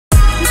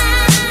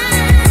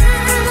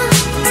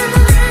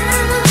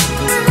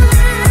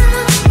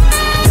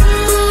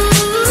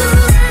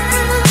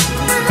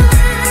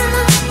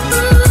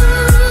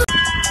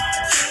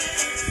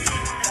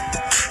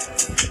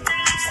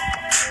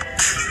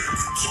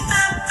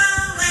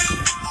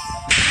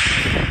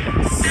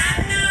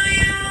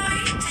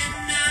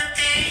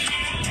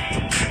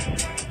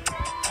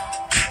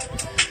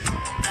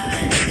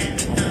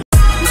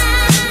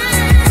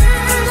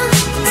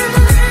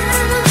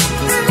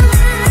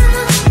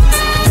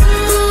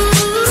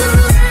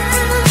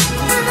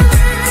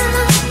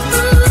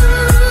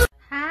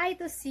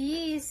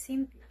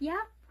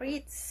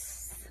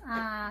Fritz.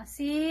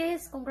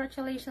 Sis,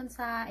 congratulations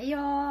sa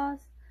iyo.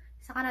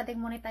 Sa ka nating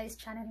monetize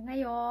channel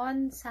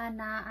ngayon.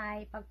 Sana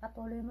ay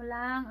pagpatuloy mo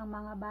lang ang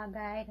mga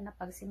bagay na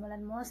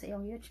napagsimulan mo sa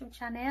iyong YouTube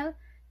channel.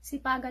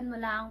 Sipagan mo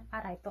lang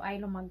para ito ay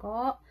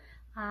lumago.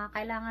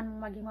 Kailangan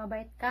mong maging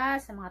mabait ka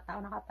sa mga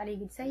taong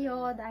nakapaligid sa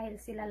iyo dahil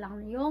sila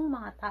lang yung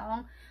mga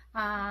taong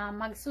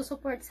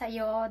magsusupport sa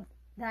iyo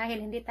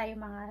dahil hindi tayo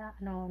mga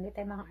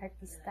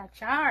artista.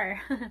 Char.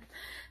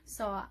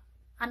 So,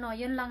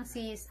 yun lang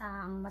sis,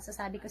 ang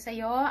masasabi ko sa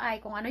iyo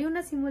ay kung ano yung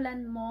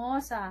nasimulan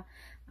mo sa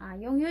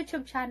yung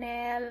YouTube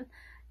channel,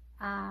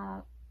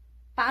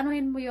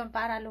 paanohin mo yun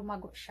para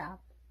lumago siya,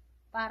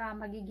 para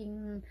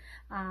magiging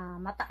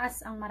mataas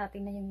ang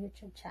marating na yung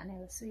YouTube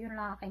channel. So yun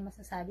lang aking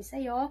masasabi sa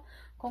iyo.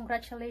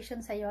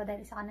 Congratulations sa iyo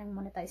dahil isa ka ng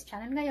monetize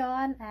channel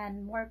ngayon,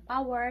 and more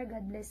power.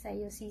 God bless sa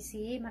iyo,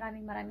 Sisi.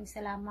 Maraming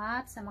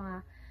salamat sa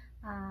mga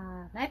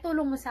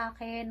naitulong mo sa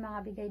akin,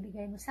 mga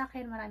bigay-bigay mo sa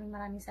akin.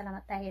 Maraming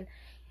salamat dahil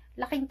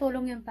laking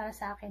tulong yun para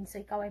sa akin.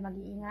 So, ikaw ay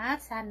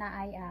mag-iingat. Sana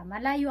ay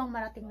malayo ang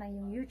marating na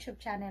yung YouTube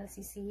channel,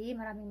 Sisi.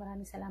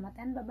 Maraming salamat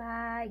and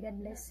bye-bye. God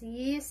bless,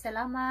 sis.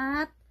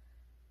 Salamat.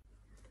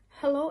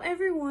 Hello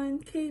everyone,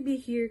 KB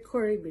here,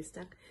 Corey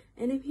Bistak,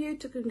 and I'm here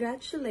to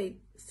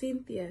congratulate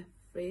Cynthia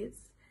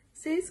Fritz.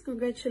 Sis,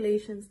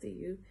 congratulations to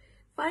you.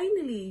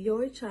 Finally,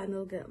 your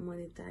channel got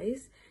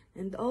monetized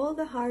and all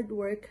the hard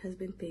work has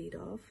been paid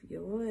off.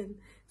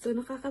 Yun. So,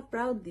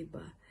 nakaka-proud,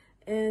 diba?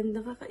 And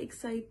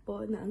nakaka-excite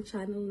po na ang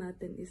channel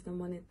natin is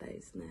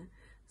na-monetize na.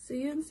 So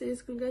yun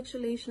sis,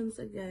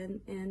 congratulations again,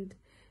 and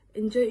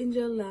enjoy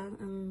lang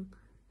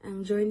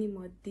ang journey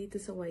mo dito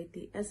sa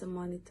YT as a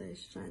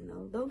monetized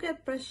channel. Don't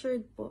get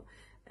pressured po.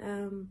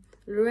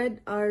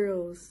 Red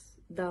arrows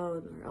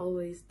down are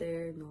always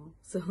there, no?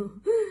 So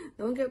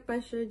don't get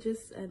pressured,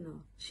 just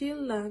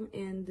chill lang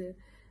and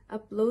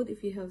upload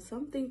if you have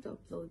something to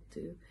upload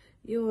to.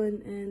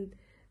 Yun, and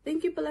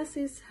thank you pala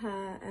sis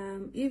ha.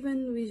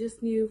 Even we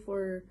just knew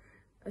for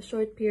a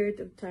short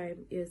period of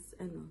time is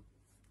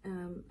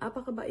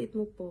apakabait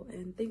mo po,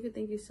 and thank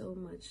you so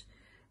much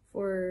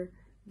for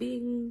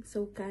being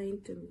so kind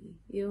to me.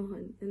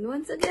 Yun. And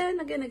once again,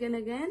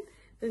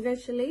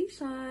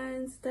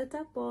 congratulations.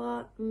 Tata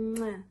po.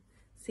 Mwah.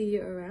 See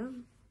you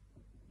around.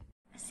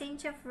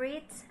 Cynthia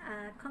Fritz,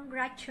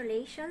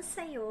 congratulations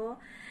sa'yo.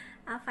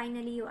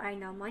 Finally, you are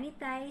now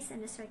monetized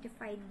and a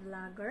certified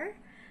vlogger.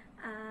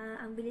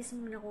 Ang bilis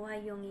mo nakuha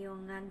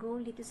yung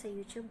goal dito sa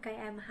YouTube,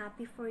 kaya I'm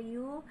happy for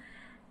you.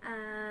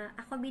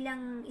 Ako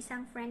bilang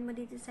isang friend mo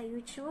dito sa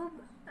YouTube,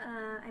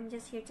 I'm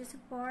just here to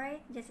support.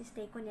 Just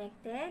stay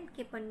connected,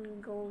 keep on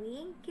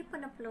going, keep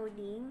on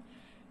uploading,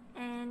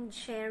 and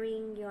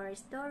sharing your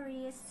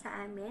stories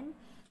sa amin.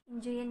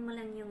 Enjoyin mo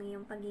lang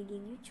yung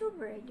pagiging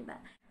YouTuber, diba?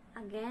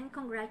 Again,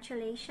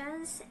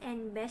 congratulations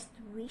and best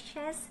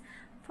wishes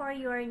for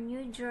your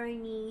new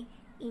journey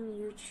in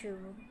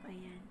YouTube.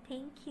 Ayan.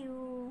 Thank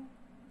you.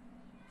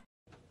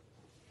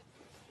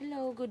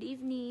 Hello, good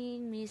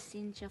evening, Miss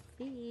Cynthia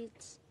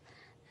Fritz.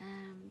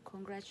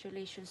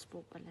 Congratulations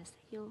po pala sa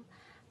iyo.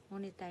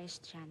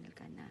 Monetized channel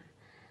ka na.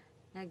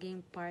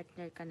 Naging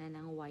partner ka na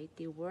ng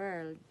YT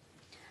World.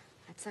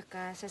 At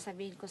saka,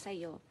 sasabihin ko sa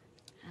iyo,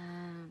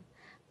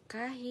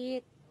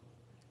 kahit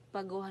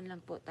baguhan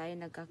lang po tayo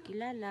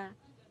nagkakilala,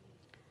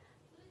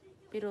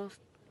 pero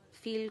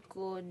feel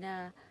ko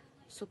na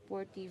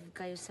supportive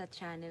kayo sa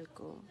channel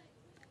ko.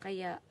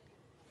 Kaya,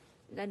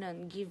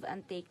 ganon, give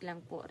and take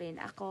lang po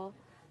rin ako.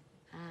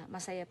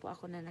 Masaya po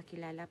ako na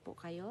nakilala po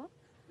kayo.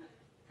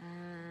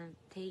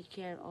 Take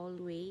care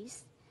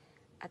always.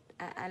 At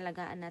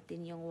alagaan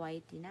natin yung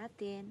YT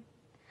natin.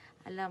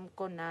 Alam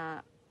ko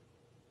na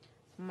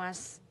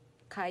mas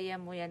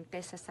kaya mo yan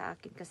kaysa sa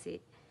akin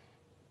kasi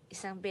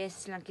isang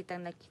beses lang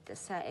kitang nakita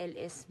sa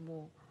LS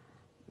mo.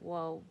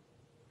 Wow.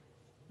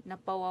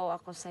 Napawaw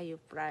ako sa'yo,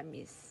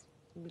 promise.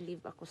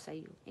 Believe ako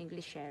sa'yo.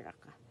 English share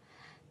ka.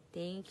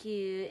 Thank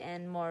you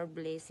and more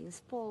blessings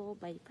po.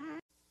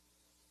 Bye-bye.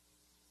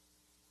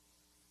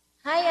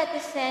 Hi, Ate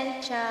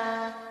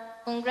Cynthia.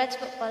 Congrats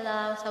po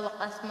pala sa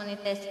wakas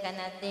monetize ka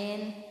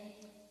natin.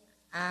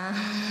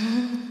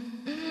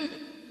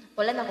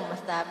 Wala na akong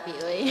masabi,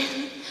 oy.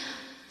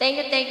 Thank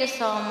you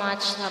so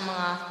much sa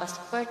mga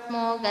pa-support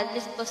mo. God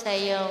bless po sa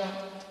iyong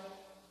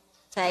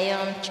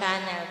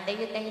channel.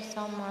 Thank you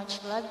so much.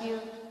 Love you.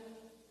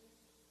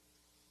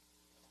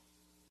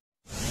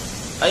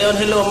 Ayun,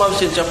 hello Ma'am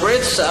Cynthia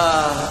Fritz.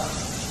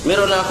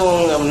 Meron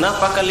akong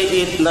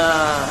napakaliit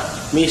na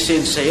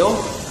message sa iyo.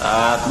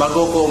 At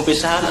bago ko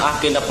umpisahan,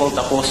 akin na pong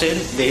tapusin.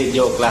 Di,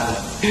 joke lang.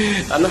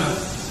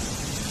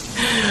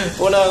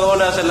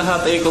 Una-una sa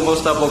lahat ay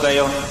kumusta po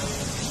kayo?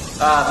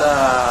 At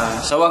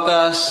sa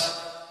wakas,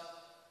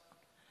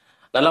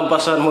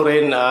 nalampasan mo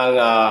rin ang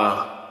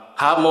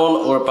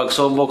hamon or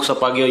pagsubok sa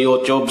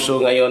pag-YouTube.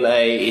 So ngayon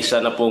ay isa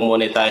na pong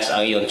monetize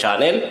ang iyong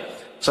channel.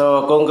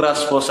 So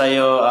congrats po sa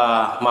iyo,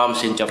 Ma'am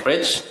Cynthia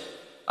Fritz.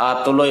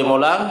 At tuloy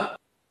mo lang.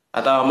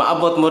 At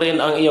maabot mo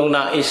rin ang iyong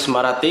nais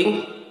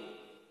marating.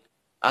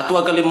 At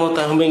huwag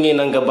kalimutan humingi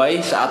ng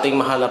gabay sa ating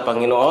mahal na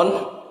Panginoon.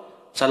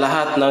 sa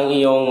lahat ng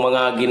iyong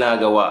mga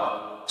ginagawa.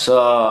 So,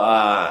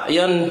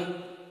 ayun,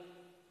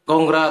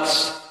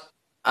 congrats.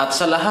 At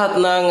sa lahat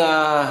ng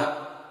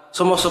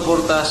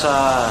sumusuporta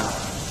sa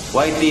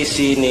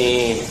YTC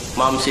ni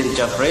Ma'am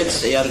Cynthia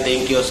Fritz, ayan,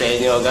 thank you sa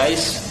inyo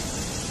guys.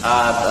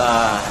 At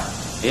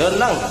yun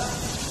lang.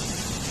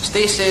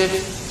 Stay safe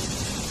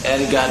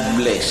and God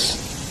bless.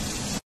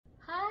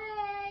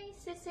 Hi,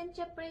 si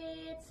Cynthia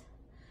Fritz.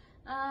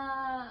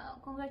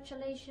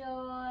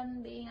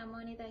 Congratulations being a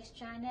monetized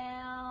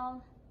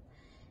channel.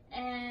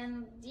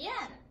 And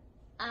yan,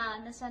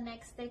 nasa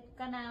next step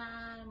ka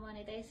na,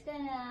 monetize ka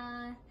na,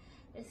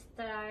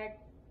 start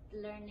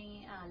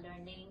learning,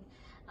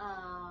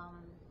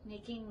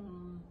 making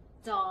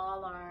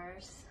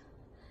dollars.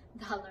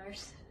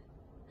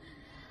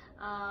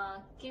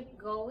 Keep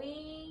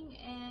going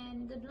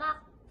and good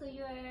luck to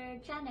your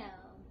channel.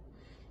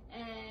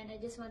 And I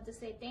just want to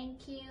say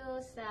thank you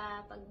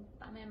sa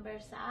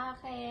pagpa-member sa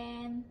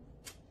akin.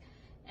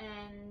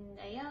 And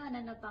ayun,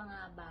 ano pa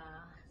nga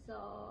ba? So,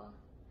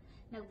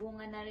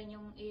 nagbunga na rin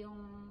yung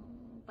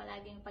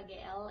palaging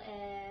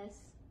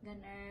pag-LS,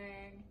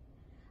 ganun,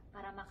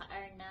 para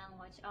maka-earn ng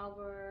watch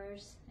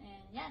hours.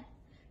 And yan,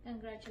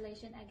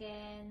 congratulations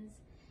again.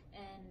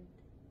 And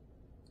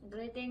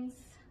greetings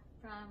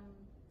from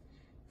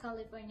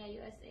California,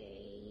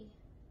 USA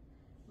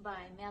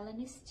by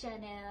Melanie's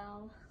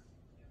channel.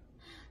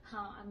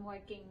 I'm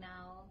working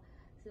now,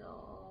 so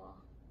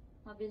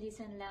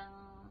mabilisan lang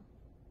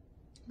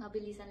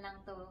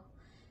to,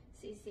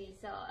 sisi.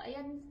 So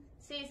ayun,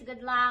 sis,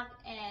 good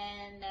luck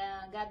and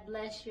God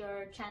bless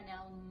your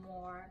channel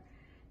more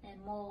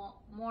and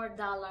more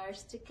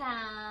dollars to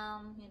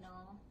come, you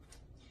know.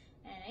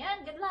 And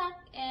ayun, good luck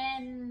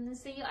and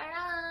see you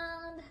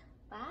around.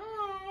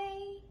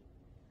 Bye.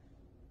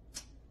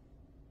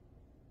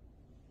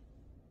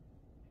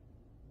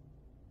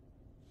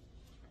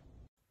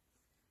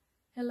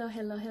 Hello,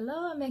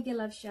 a mega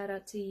love shout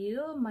out to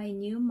you, my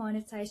new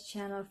monetized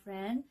channel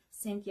friend,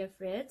 Cynthia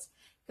Fritz.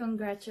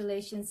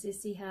 Congratulations,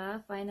 Sissy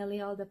ha.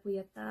 Finally, all the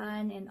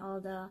puyatan and all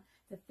the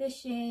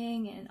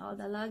fishing and all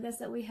the lagas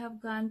that we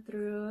have gone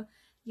through,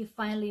 you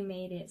finally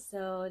made it.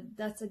 So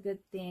that's a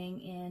good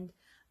thing. And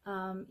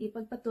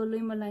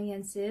ipagpatuloy mo lang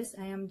yan, sis.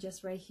 I am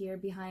just right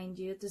here behind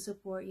you to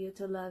support you,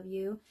 to love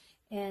you,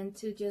 and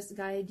to just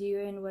guide you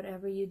in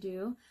whatever you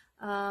do.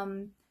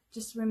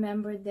 Just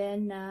remember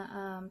then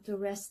to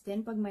rest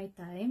din pag may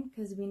time,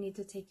 because we need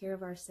to take care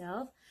of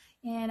ourselves.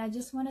 And I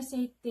just want to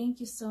say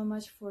thank you so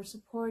much for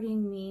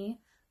supporting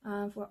me,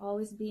 for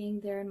always being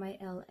there in my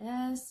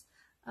LS.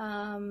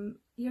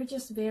 You're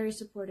just very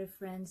supportive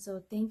friends,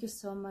 so thank you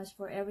so much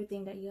for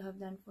everything that you have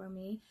done for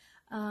me.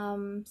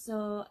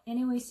 So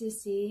anyway,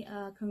 Sissy,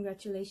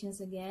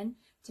 congratulations again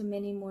to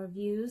many more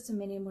views, to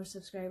many more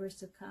subscribers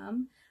to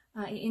come.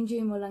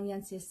 I-enjoy mo lang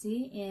yan,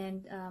 Sissy,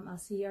 and I'll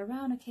see you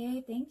around,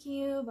 okay? Thank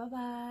you.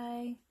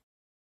 Bye-bye.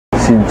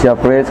 Cynthia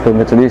Fritz,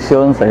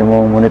 congratulations sa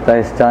imong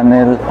monetized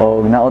channel.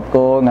 O naot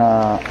ko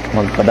nga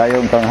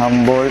magpadayog kang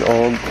humble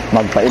o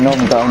magpainom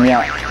kang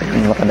niya.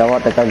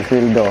 Makadawat kang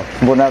sweldo.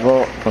 Buna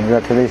ko,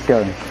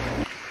 congratulations.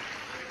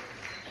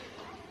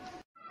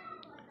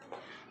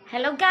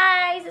 Hello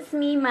guys, it's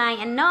me, Mai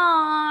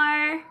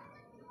Anor.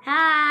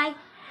 Hi.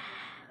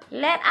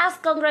 Let us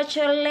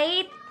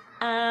congratulate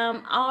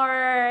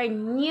our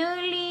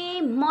newly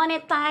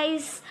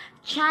monetized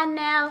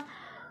channel,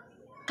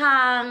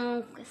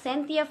 kang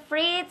Cynthia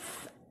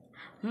Fritz,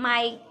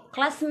 my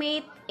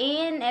classmate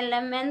in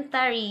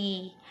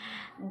elementary.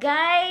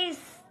 Guys,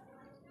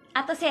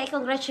 ato siya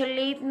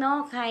i-congratulate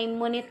no kay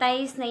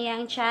monetize na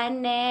yang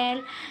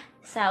channel.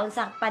 Sa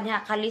unsa pa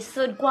niya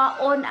kalisod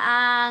kwaon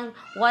ang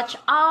watch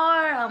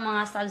hour, ang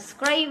mga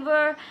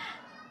subscriber.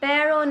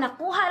 Pero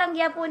nakuha lang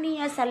gyapon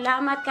niya.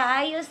 Salamat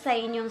kaayo sa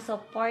inyong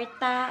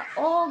suporta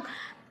og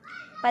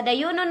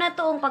padayunon na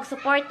to ang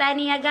pagsuporta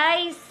niya,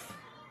 guys.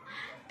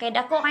 Kay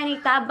dako kay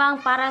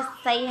nigtabang para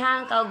sa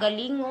iyang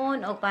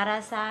kaugalingon o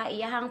para sa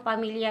iyang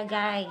pamilya,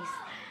 guys.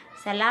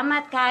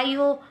 Salamat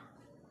kayo.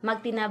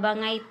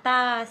 Magtinabangay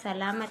ta.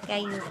 Salamat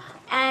kayo.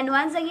 And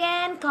once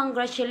again,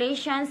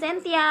 congratulations,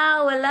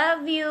 Cynthia. We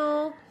love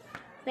you.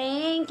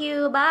 Thank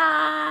you.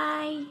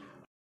 Bye.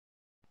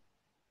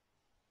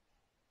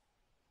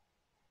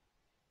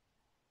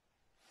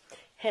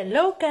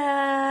 Hello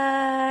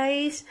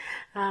guys!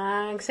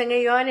 Sa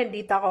ngayon,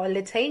 nandito ako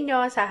ulit sa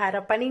inyo, sa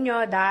harapan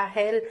ninyo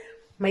dahil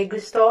may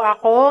gusto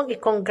akong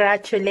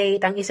i-congratulate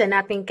ang isa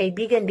nating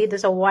kaibigan dito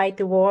sa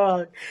White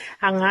World.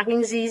 Ang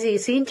aking zizi,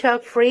 Cynthia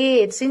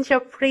Fritz.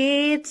 Cynthia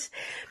Fritz,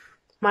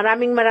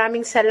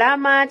 maraming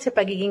salamat sa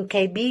pagiging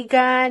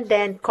kaibigan.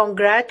 Then,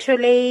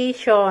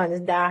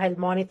 congratulations dahil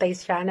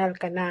monetized channel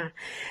ka na.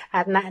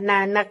 At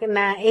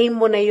na-aim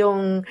mo na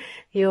yung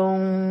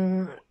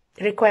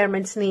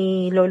requirements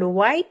ni Lolo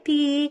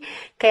Whitey.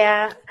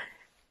 Kaya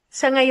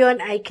sa ngayon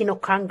ay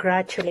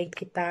kino-congratulate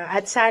kita.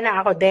 At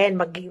sana ako din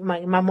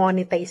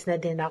ma-monetize na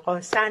din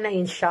ako. Sana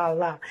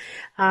inshallah.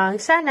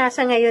 Sana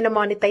sa ngayon na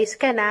monetize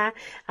ka na,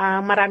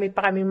 marami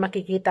pa kaming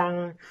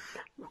makikitang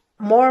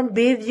more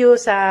video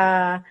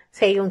sa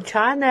iyong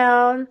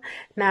channel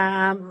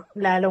na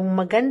lalong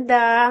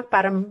maganda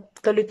para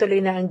tuloy-tuloy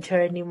na ang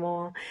journey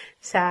mo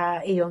sa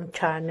iyong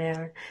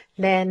channel.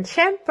 Then,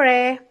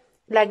 syempre,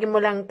 lagi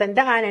mo lang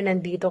tandaan na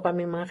nandito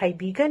kami mga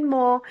kaibigan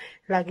mo,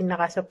 laging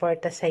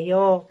nakasuporta sa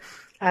iyo.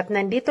 At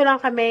nandito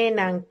lang kami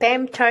ng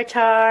Team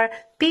Char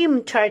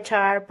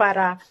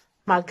para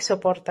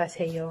magsuporta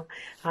sa iyo.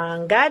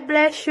 God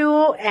bless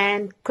you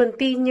and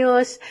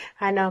continuous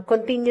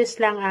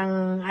lang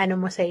ang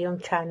mo sa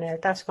iyong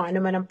channel. Tapos kung ano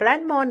man ang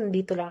plan mo,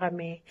 nandito lang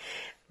kami.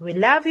 We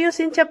love you,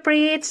 Cynthia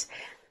Fritz.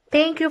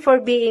 Thank you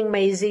for being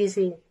my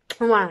Zizi.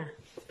 Mwah.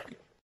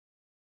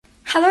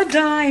 Hello,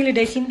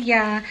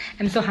 Cynthia.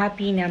 I'm so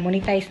happy na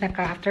monetize na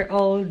ka after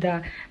all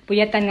the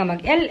puyatan nga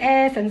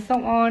mag-LS and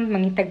so on,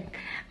 mangitag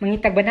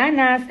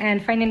bananas,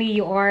 and finally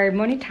you are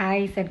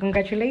monetized, and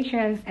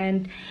congratulations,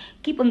 and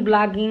keep on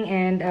vlogging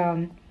and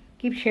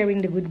keep sharing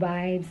the good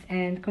vibes,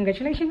 and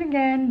congratulations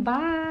again.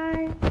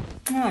 Bye.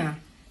 Mwah.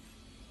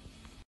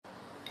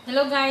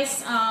 Hello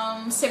guys,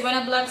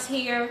 Sebana Vlogs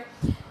here.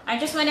 I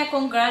just want to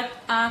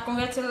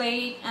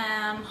congratulate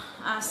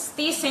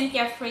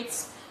Cynthia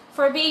Fritz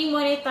for being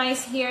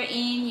monetized here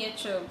in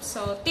YouTube.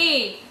 So,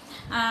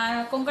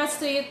 congrats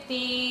to you,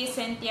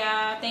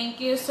 Cynthia. Thank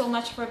you so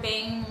much for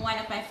being one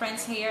of my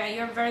friends here.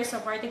 You're very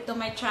supportive to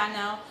my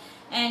channel.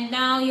 And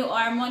now you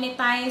are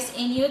monetized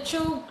in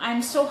YouTube.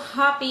 I'm so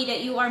happy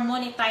that you are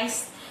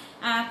monetized.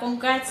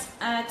 Congrats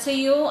to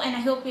you, and I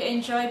hope you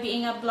enjoy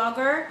being a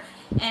blogger.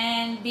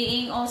 And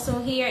being also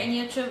here in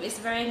YouTube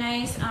is very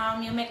nice.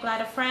 You make a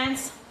lot of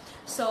friends.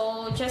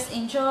 So just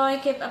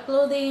enjoy, keep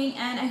uploading,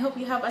 and I hope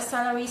you have a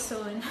salary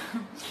soon.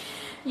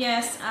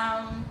 Yes,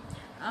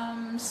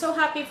 so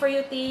happy for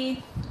you,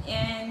 T,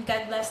 and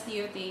God bless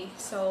you, T.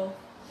 So,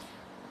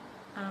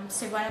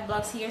 Sebana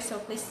Vlogs here, so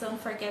please don't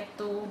forget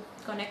to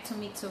connect to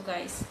me too,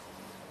 guys.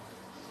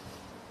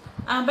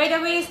 By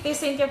the way, this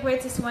Cynthia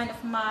Fritz is one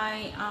of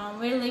my,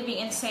 we're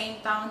living in same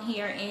town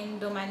here in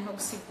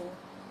Dumanhog, Cebu.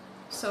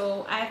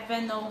 So I've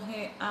been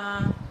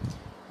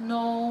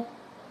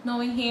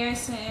knowing here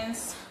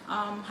since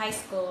high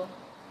school.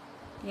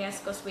 Yes,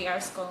 because we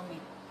are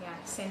schoolmates. Yeah,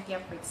 Cynthia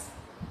Fritz.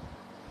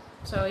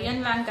 So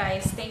yun lang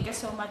guys. Thank you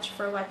so much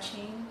for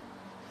watching.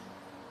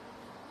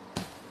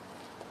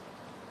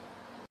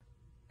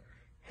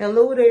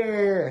 Hello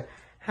there!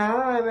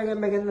 Hi!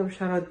 Magandang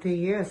shoutout to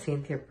you,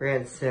 Cynthia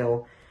Fritz.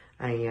 So,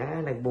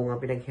 ayan, nagbunga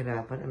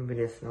pinaghirapan. Ang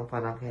bilis, no?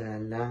 Parang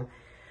kailan lang.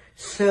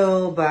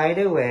 So, by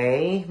the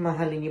way,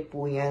 mahalin niyo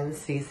po yan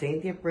si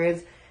Cynthia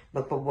Fritz.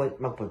 Magpa-join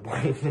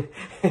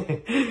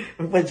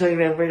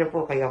member na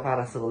po kayo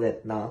para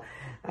sulit, no?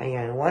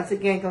 Ayan. Once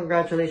again,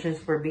 congratulations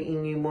for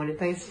being new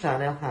monetized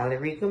channel, highly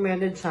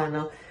recommended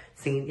channel,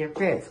 Cynthia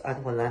Fritz.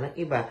 At wala nang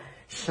iba,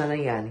 siya na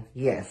yan.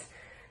 Yes.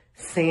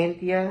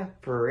 Cynthia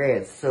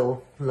Fritz.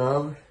 So,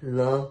 love,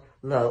 love,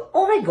 love.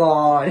 Oh my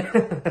God!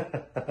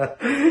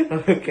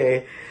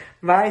 Okay.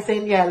 Bye,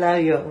 Cynthia. Love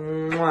you.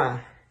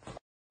 Mwah.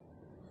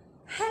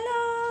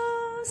 Hello,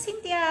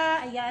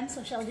 Cynthia. Ayan,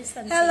 social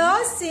distancing. Hello,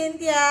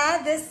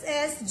 Cynthia. This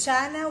is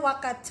Jana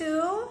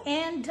Wakatu.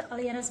 And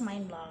Aliana's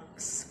Mind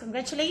Vlogs.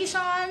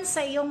 Congratulations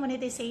sa iyong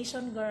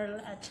monetization, girl.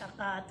 At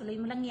saka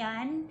tuloy mo lang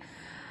yan.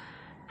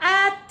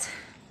 At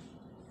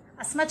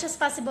as much as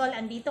possible,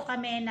 andito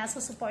kami na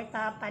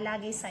susuporta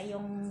palagi sa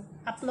iyong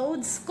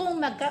uploads kung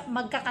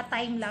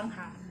magkaka-time lang,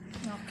 ha.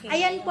 Okay.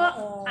 Ayan po,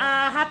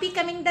 happy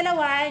kaming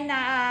dalawa na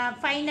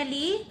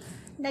finally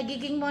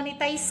nagiging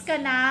monetize ka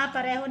na,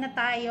 pareho na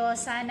tayo.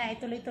 Sana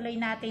ituloy-tuloy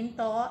natin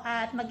to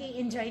at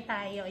mag-i-enjoy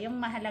tayo. Yung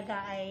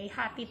mahalaga ay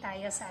happy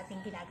tayo sa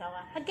ating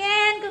ginagawa.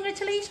 Again,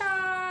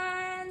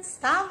 congratulations!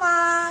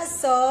 Tama!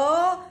 So,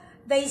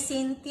 Day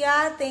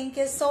Cynthia, thank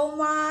you so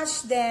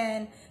much.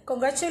 Then,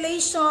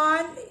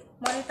 congratulations!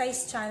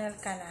 Monetize channel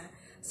ka na.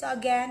 So,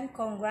 again,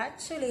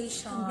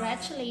 congratulations!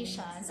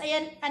 Congratulations!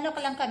 Ayan, ano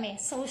ka lang kami?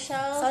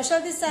 Social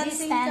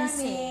distancing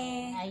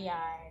kami.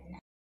 Ayan.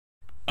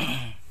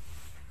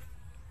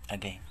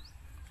 Okay.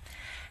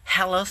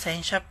 Hello,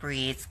 Cynthia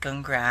Fritz.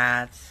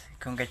 Congrats.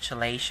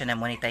 Congratulations na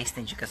monetize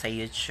na ka sa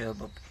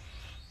YouTube.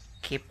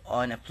 Keep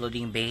on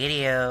uploading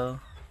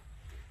video.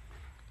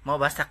 Mo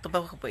ba sakto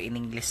ba ko po in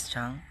English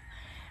chang?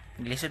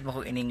 Englisod ba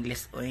ko in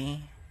English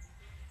oy?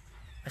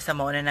 Basta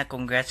mo na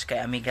congrats kay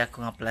amiga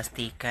ko nga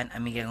plastikan,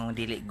 amiga kong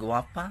dili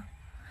guwapa.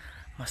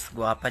 Mas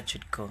guwapa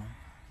jud ko.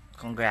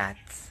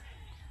 Congrats.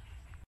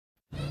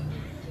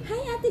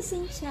 Hi, Ate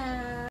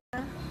Cynthia.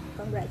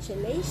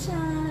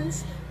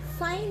 Congratulations.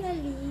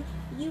 Finally,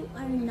 you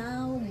are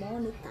now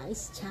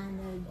monetized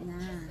channel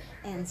na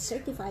and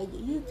certified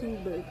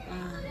YouTuber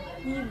pa.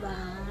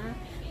 Diba?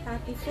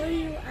 Happy for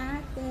you,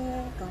 ate.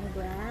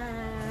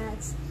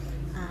 Congrats.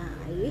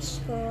 I wish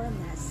ko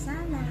na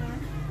sana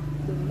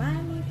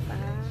dumami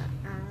pa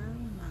ang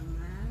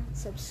mga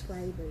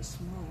subscribers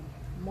mo.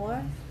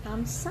 More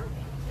thumbs up,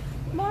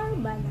 more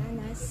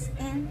bananas,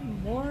 and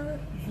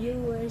more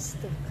viewers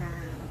to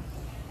come.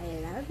 I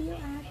love you,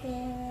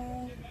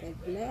 ate. God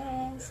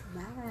bless.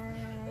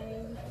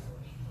 Bye.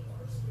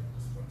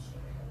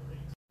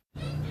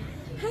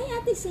 Hi,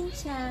 Ate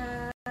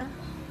Cynthia.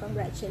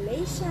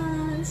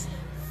 Congratulations!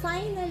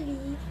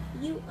 Finally,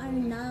 you are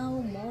now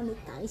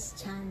monetized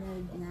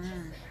channel na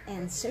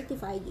and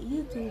certified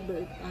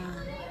YouTuber pa.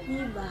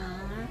 Diba?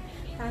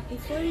 Happy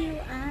for you,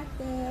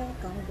 ate.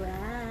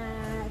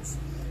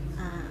 Congrats!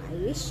 I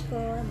wish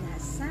ko na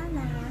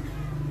sana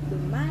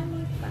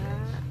dumami pa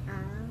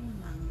ang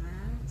mga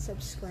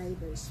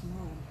subscribers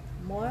mo.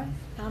 More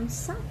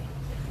thumbs up,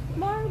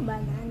 more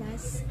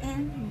bananas,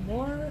 and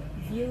more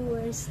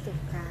viewers to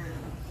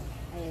come.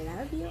 I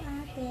love you,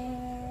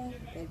 ate.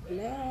 God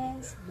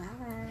bless.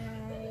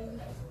 Bye.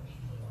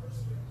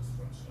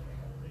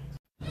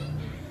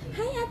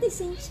 Hi, Ate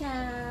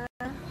Cynthia.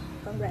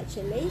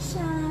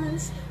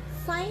 Congratulations.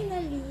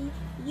 Finally,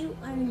 you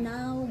are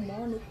now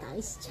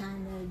monetized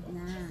channel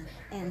na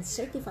and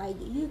certified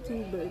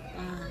YouTuber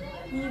pa.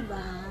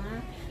 Diba?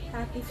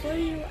 Happy for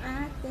you,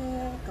 ate.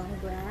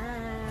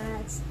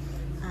 Congrats.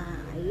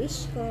 I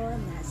wish ko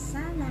na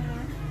sana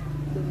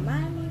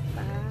dumami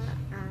pa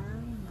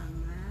ang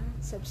mga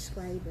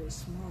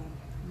subscribers mo.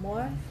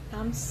 More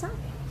thumbs up,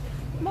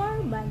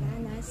 more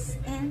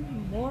bananas, and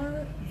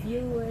more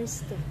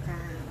viewers to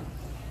come.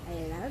 I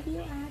love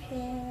you,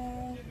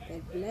 ate.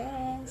 God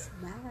bless.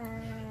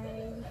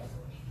 Bye.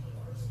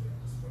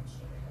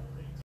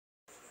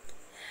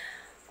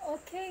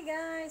 Okay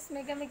guys,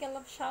 mega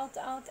love shout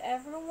out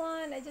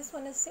everyone. I just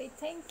want to say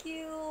thank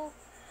you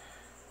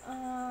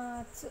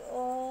to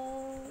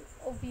all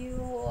of you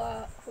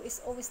who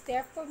is always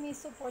there for me,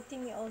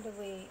 supporting me all the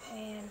way.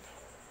 And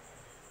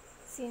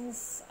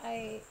since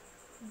I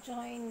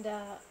joined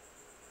the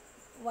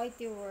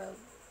YT world,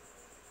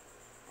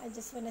 I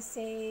just want to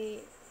say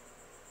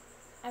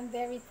I'm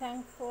very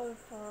thankful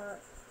for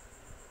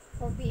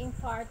being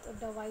part of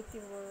the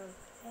YT world,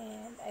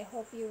 and I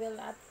hope you will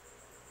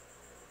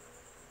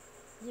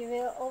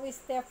always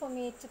there for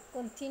me to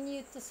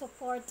continue to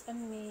support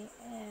on me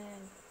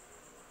and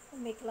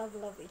make love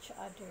each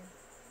other.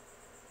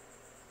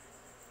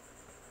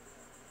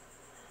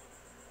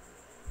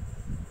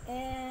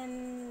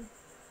 And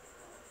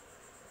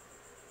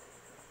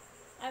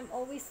I'm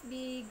always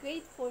be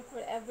grateful for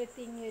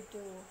everything you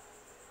do.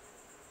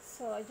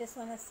 So I just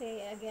want to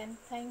say again,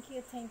 thank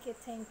you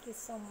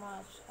so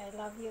much. I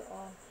love you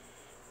all.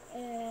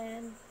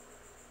 And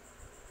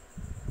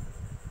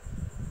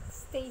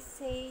stay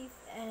safe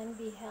and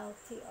be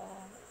healthy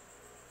all.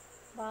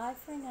 Bye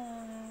for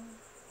now.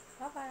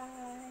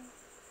 Bye-bye.